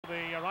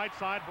right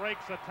side,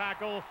 breaks a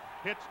tackle,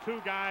 hits two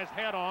guys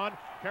head on,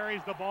 carries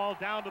the ball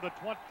down to the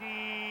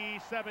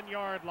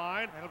 27-yard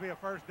line. It'll be a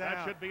first down.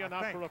 That should be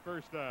enough for a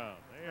first down.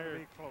 They're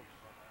be close.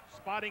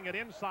 Spotting it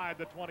inside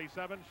the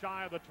 27,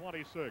 shy of the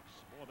 26. Boy,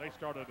 they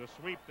started to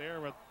sweep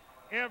there with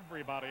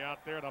everybody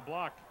out there to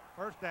block.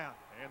 First down.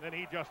 And then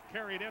he just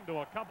carried into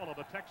a couple of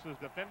the Texas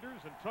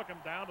defenders and took him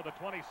down to the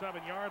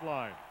 27-yard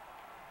line.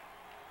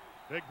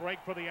 Big break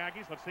for the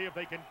Aggies. Let's see if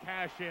they can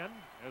cash in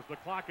as the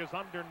clock is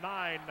under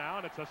 9 now,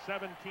 and it's a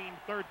 17-13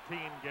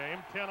 game.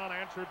 10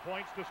 unanswered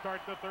points to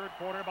start the third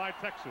quarter by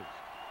Texas.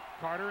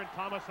 Carter and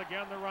Thomas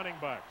again, the running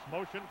backs.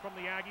 Motion from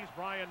the Aggies,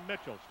 Brian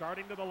Mitchell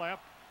starting to the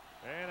left.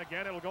 And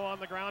again, it'll go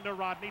on the ground to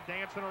Rodney,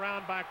 dancing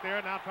around back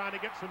there, now trying to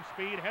get some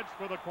speed, heads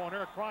for the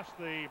corner across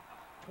the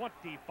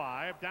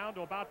 25, down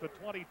to about the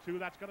 22.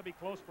 That's going to be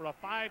close for a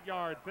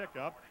 5-yard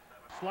pickup.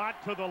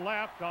 Slot to the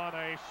left on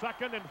a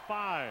 2nd and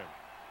 5.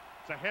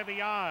 It's a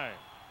heavy eye.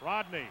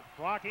 Rodney,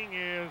 blocking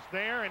is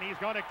there, and he's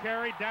going to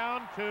carry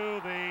down to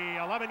the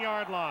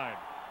 11-yard line.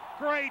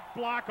 Great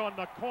block on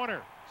the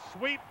corner.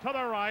 Sweep to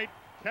the right.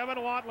 Kevin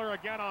Watler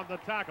again on the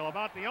tackle.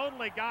 About the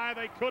only guy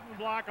they couldn't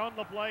block on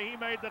the play. He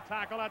made the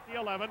tackle at the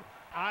 11.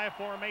 I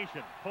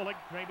formation. Pulig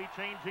maybe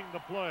changing the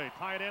play.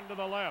 Tight end to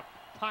the left.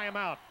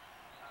 Timeout.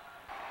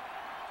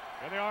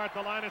 Here they are at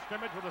the line of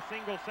scrimmage with a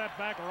single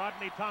setback,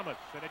 Rodney Thomas.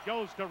 And it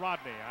goes to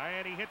Rodney.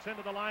 And he hits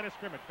into the line of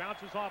scrimmage.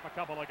 Bounces off a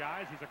couple of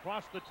guys. He's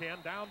across the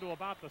 10, down to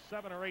about the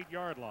 7 or 8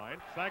 yard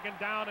line. 2nd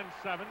down and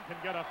 7. Can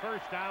get a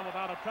first down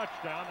without a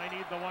touchdown. They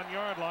need the 1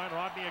 yard line.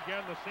 Rodney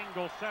again, the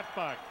single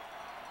setback.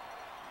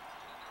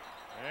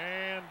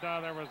 And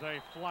there was a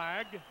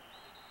flag.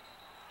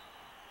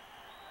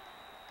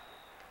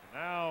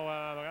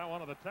 Now they got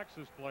one of the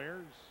Texas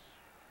players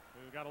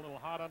who got a little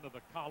hot under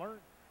the collar.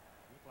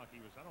 Looked like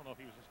he was, I don't know if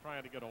he was just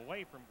trying to get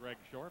away from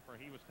Greg Shorp or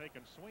he was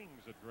taking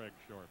swings at Greg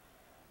Shorp.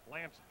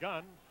 Lance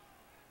Gunn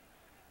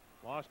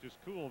lost his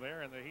cool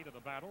there in the heat of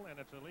the battle, and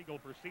it's a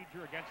legal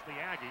procedure against the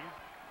Aggies.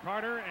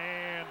 Carter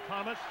and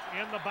Thomas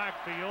in the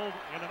backfield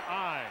in an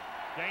I.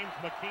 James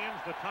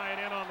McKeon's the tight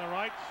end on the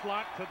right,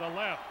 slot to the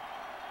left.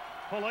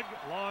 Pulig,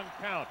 long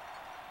count.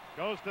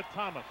 Goes to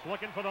Thomas,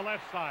 looking for the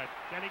left side.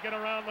 Can he get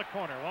around the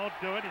corner? Won't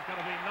do it. He's going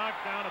to be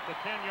knocked down at the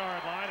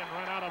 10-yard line and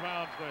run out of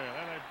bounds there.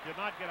 Then they did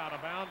not get out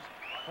of bounds.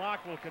 Clock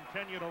will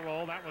continue to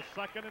roll. That was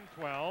 2nd and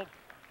 12.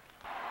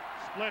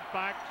 Split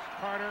backs,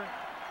 Carter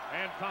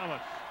and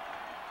Thomas.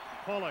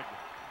 Pulig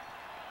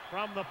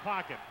from the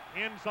pocket.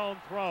 End zone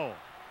throw.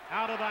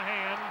 Out of the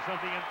hands of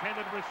the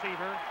intended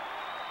receiver,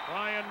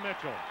 Brian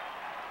Mitchell.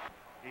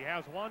 He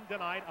has one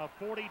tonight of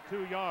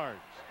 42 yards.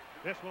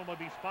 This one will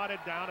be spotted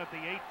down at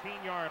the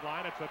 18-yard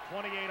line. It's a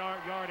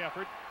 28-yard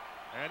effort,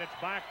 and it's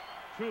back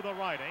to the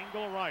right.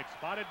 Angle right,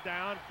 spotted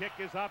down. Kick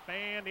is up,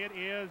 and it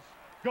is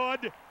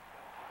good.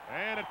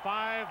 And at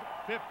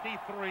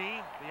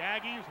 5:53, the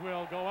Aggies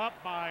will go up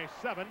by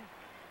 7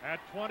 at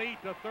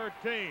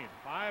 20-13.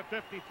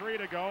 5:53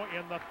 to go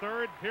in the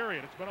third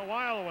period. It's been a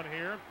wild one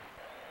here.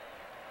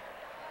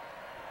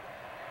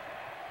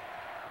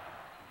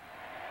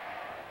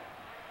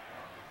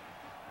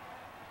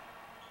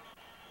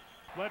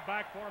 Split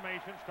back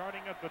formation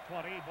starting at the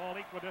 20. Ball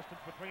equidistant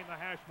between the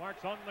hash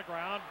marks on the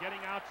ground. Getting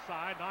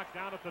outside, knocked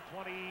down at the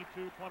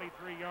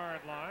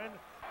 22-23-yard line.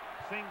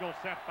 Single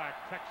setback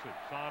Texas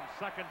on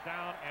 2nd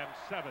down and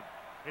 7.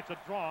 It's a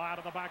draw out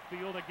of the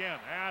backfield again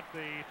at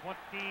the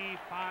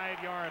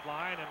 25-yard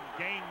line and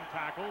game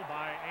tackle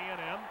by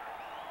A&M.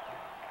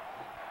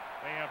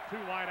 They have two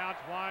wideouts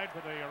wide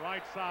to the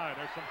right side.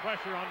 There's some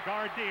pressure on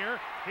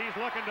Gardier. He's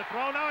looking to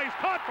throw. Now he's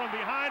caught from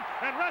behind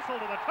and wrestled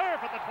to the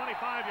turf at the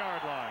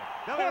 25-yard line.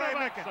 Billy Ray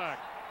Mickens. Sack.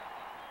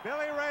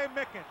 Billy Ray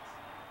Mickens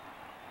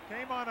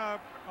came on a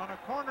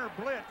corner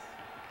blitz,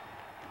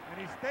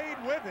 and he stayed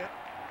with it.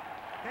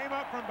 Came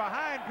up from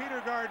behind Peter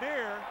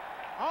Gardier,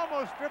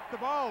 almost stripped the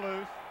ball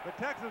loose, but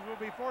Texas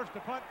will be forced to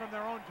punt from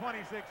their own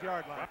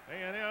 26-yard line.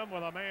 A&M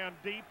with a man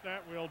deep.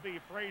 That will be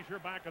Frazier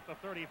back at the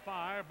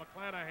 35.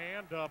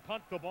 McClanahan to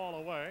punt the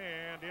ball away,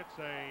 and it's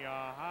a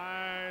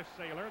high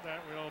sailor.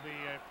 That will be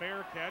a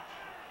fair catch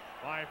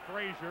by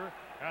Frazier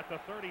at the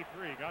 33.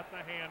 Got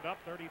the hand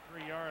up,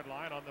 33-yard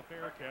line on the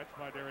fair catch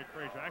by Derek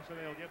Frazier.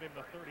 Actually, they'll give him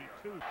the 32.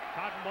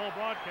 Cotton Bowl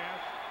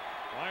broadcast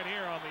right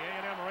here on the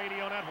A&M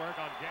Radio Network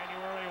on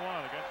January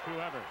 1 against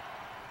whoever.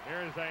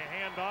 Here's a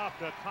handoff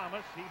to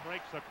Thomas. He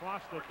breaks across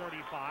the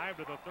 35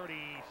 to the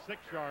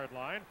 36-yard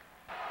line.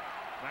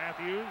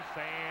 Matthews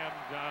and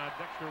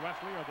Dexter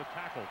Wesley are the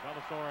tackles.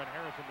 Belisor and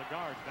Harrison the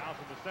guards.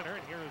 Dowson the center.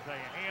 And here's a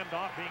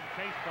handoff being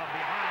chased from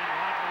behind.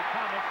 Rodney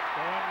Thomas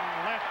going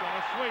left on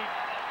a sweep.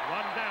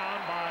 Run down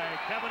by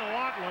Kevin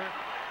Watler.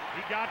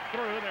 He got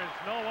through. There's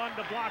no one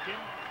to block him.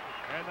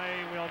 And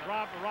they will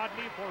drop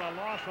Rodney for a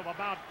loss of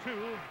about 2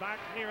 back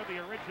near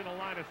the original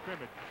line of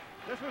scrimmage.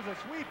 This was a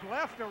sweep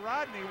left to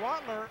Rodney.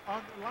 Watler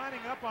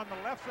lining up on the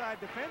left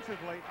side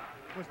defensively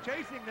was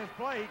chasing this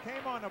play. He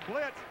came on a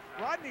blitz.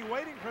 Rodney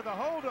waiting for the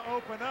hole to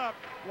open up.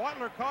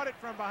 Watler caught it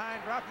from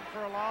behind, dropped it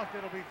for a loss.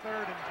 It'll be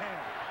 3rd and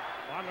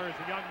 10. Watler is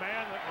a young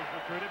man that was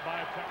recruited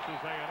by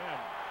Texas A&M.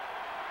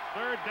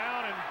 Third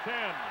down and 10.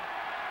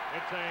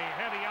 It's a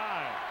heavy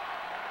eye.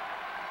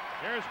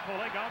 Here's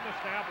Pulig on the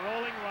snap,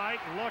 rolling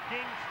right,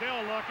 looking,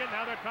 still looking.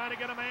 Now they're trying to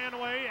get a man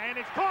away, and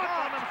it's caught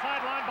on the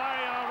sideline by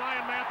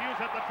Ryan Matthews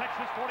at the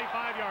Texas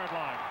 45-yard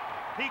line.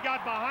 He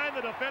got behind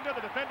the defender.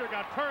 The defender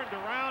got turned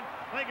around.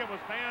 I think it was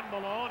Van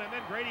Malone, and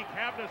then Grady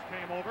Cabnis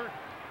came over.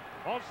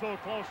 Also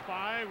close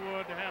by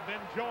would have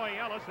been Joey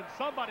Ellis, and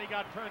somebody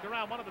got turned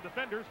around, one of the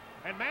defenders,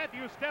 and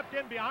Matthews stepped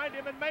in behind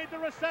him and made the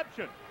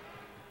reception.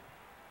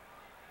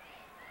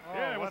 Oh,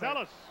 yeah, it was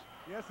Ellis.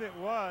 Yes, it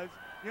was.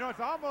 You know,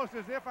 it's almost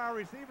as if our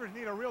receivers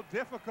need a real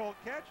difficult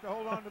catch to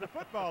hold on to the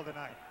football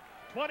tonight.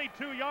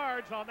 22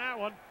 yards on that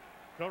one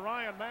to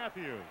Ryan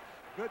Matthews.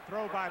 Good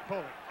throw by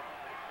Pulig.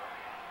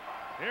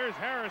 Here's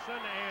Harrison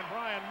and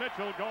Brian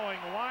Mitchell going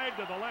wide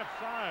to the left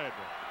side.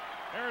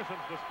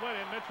 Harrison's the split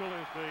in, Mitchell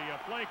is the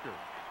flanker.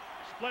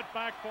 Split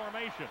back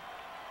formation.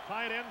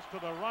 Tight ends to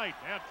the right.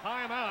 And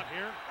timeout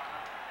here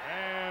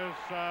as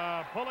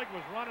Pulig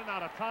was running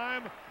out of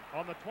time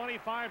on the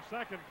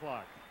 25-second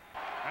clock.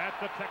 At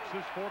the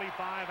Texas 45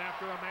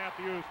 after a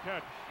Matthews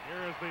catch.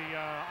 Here is the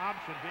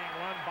option being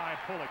run by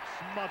Pulig,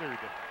 smothered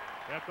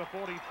at the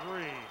 43.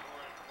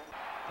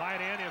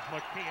 Tight end is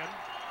McKeon.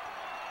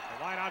 The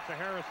wideouts are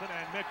Harrison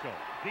and Mitchell.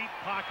 Deep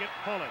pocket,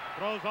 Pulig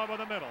throws over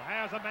the middle,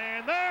 has a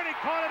man there, and he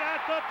caught it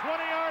at the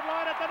 20-yard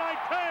line at the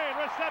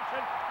 19.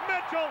 Reception,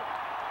 Mitchell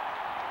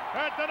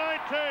at the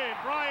 19.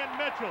 Brian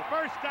Mitchell,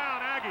 first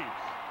down, Aggies.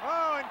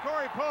 Oh, and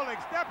Corey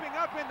Pulig stepping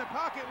up in the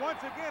pocket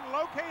once again,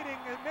 locating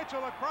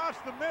Mitchell across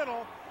the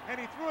middle, and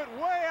he threw it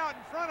way out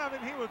in front of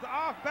him. He was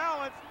off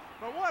balance,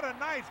 but what a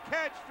nice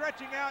catch,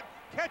 stretching out,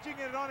 catching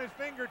it on his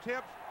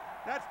fingertips.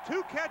 That's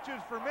 2 catches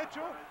for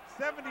Mitchell,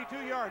 72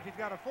 yards. He's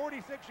got a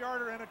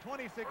 46-yarder and a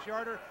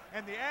 26-yarder,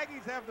 and the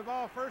Aggies have the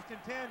ball first and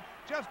 10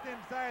 just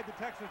inside the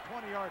Texas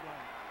 20-yard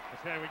line.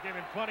 Okay, we give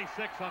him 26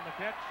 on the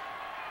catch.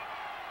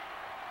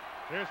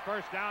 Here's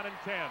first down and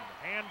 10.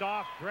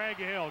 Handoff, Greg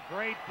Hill.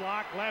 Great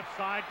block, left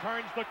side,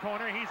 turns the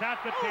corner. He's at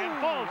the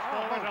 10. Falls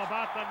forward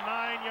about the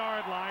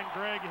 9-yard line,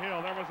 Greg Hill.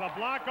 There was a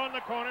block on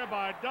the corner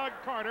by Doug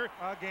Carter.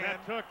 Again.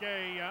 That took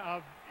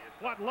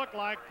what looked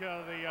like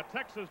the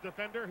Texas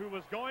defender who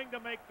was going to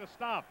make the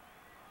stop.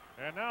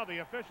 And now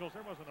the officials,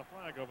 there wasn't a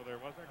flag over there,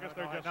 was there?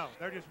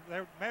 I guess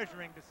they're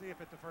measuring to see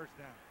if it's a first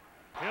down.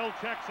 Hill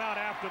checks out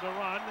after the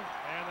run,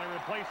 and they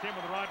replace him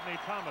with Rodney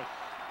Thomas.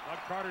 Doug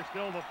Carter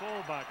still the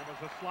fullback. It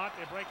was a slot.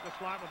 They break the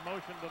slot with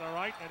motion to the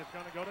right, and it's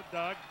going to go to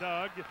Doug.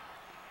 Doug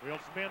will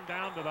spin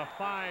down to the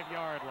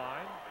 5-yard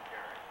line.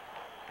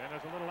 And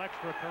there's a little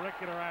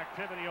extracurricular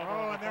activity over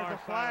on the far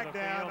side of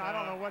the field. Oh, and there's a flag down. I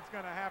don't know what's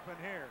going to happen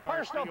here.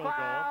 Personal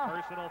foul.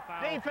 Personal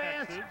foul.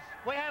 Defense. Texas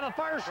we have a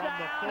first from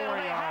down. the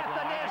 4-yard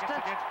line.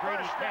 Against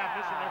Grady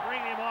Cabnis, and they're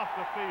bringing him off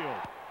the field.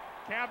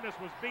 Cabnis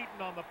was beaten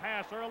on the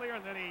pass earlier,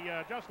 and then he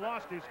just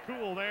lost his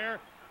cool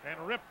there and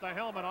ripped the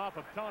helmet off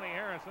of Tony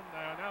Harrison.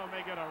 Now we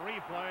may get a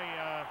replay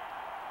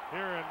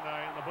here in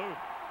the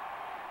booth.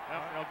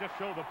 They'll just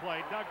show the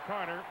play. Doug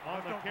Carter on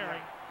the carry.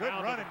 Good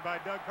running by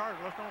Doug Carter.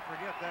 Let's don't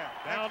forget that.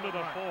 Down to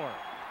the 4.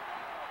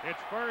 It's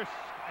first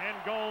and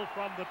goal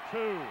from the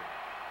 2.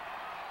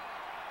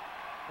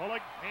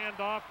 Pulig,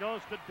 handoff,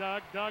 goes to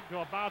Doug. Doug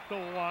to about the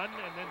 1,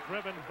 and then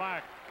driven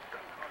back.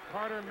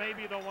 Carter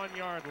maybe the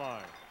 1-yard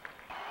line.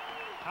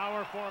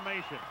 Power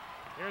formation.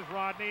 Here's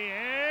Rodney,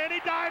 and he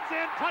dives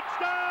in.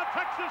 Touchdown,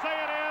 Texas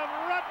A&M,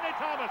 Rodney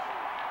Thomas.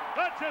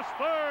 That's his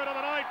 3rd of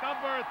the night,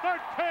 number 13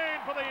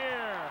 for the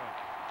year.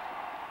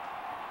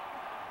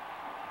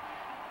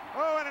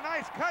 Oh, and a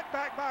nice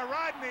cutback by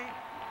Rodney.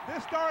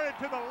 This started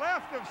to the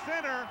left of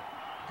center.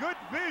 Good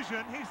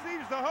vision. He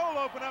sees the hole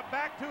open up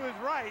back to his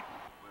right.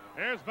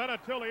 Here's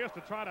Venetilius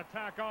to try to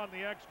tack on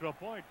the extra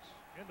points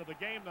into the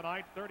game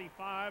tonight.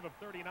 35 of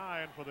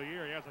 39 for the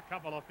year. He has a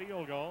couple of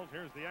field goals.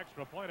 Here's the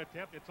extra point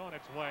attempt. It's on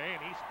its way,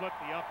 and he split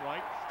the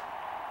uprights.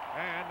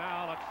 And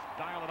now let's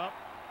dial it up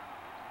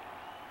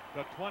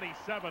to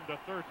 27 to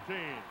 13.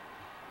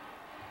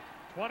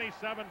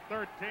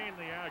 27-13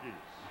 the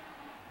Aggies.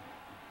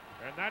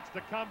 And that's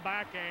to come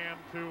back and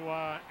to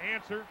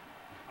answer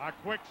our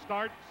quick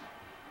starts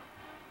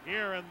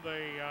here in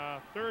the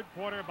third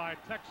quarter by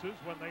Texas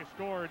when they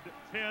scored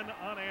 10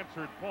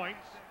 unanswered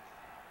points.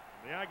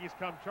 The Aggies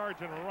come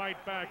charging right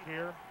back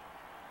here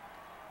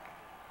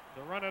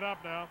to run it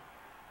up now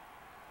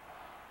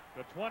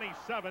to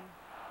 27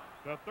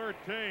 to 13.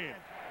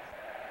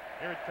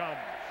 Here it comes.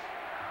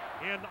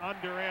 In,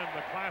 under, in,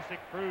 the classic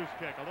cruise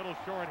kick. A little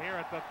short here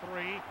at the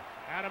 3.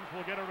 Adams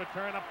will get a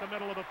return up the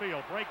middle of the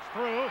field. Breaks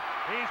through.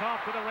 He's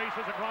off to the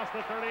races across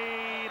the 30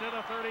 to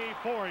the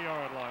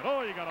 34-yard line.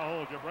 Oh, you got to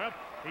hold your breath.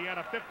 He had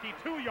a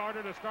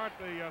 52-yarder to start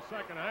the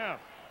second half.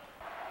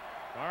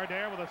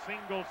 Gardere with a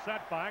single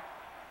setback.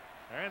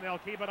 And they'll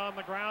keep it on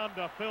the ground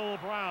to Phil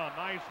Brown.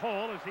 Nice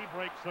hole as he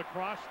breaks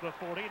across the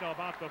 40 to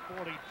about the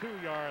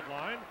 42-yard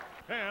line.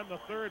 And the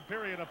third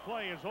period of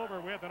play is over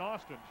with in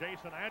Austin.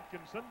 Jason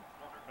Atkinson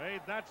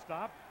made that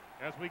stop.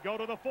 As we go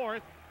to the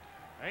fourth,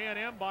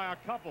 A&M by a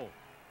couple.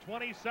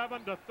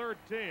 27-13.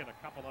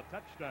 A couple of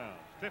touchdowns.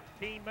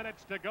 15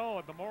 minutes to go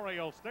at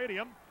Memorial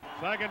Stadium.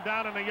 Second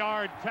down in the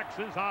yard.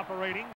 Texas operating.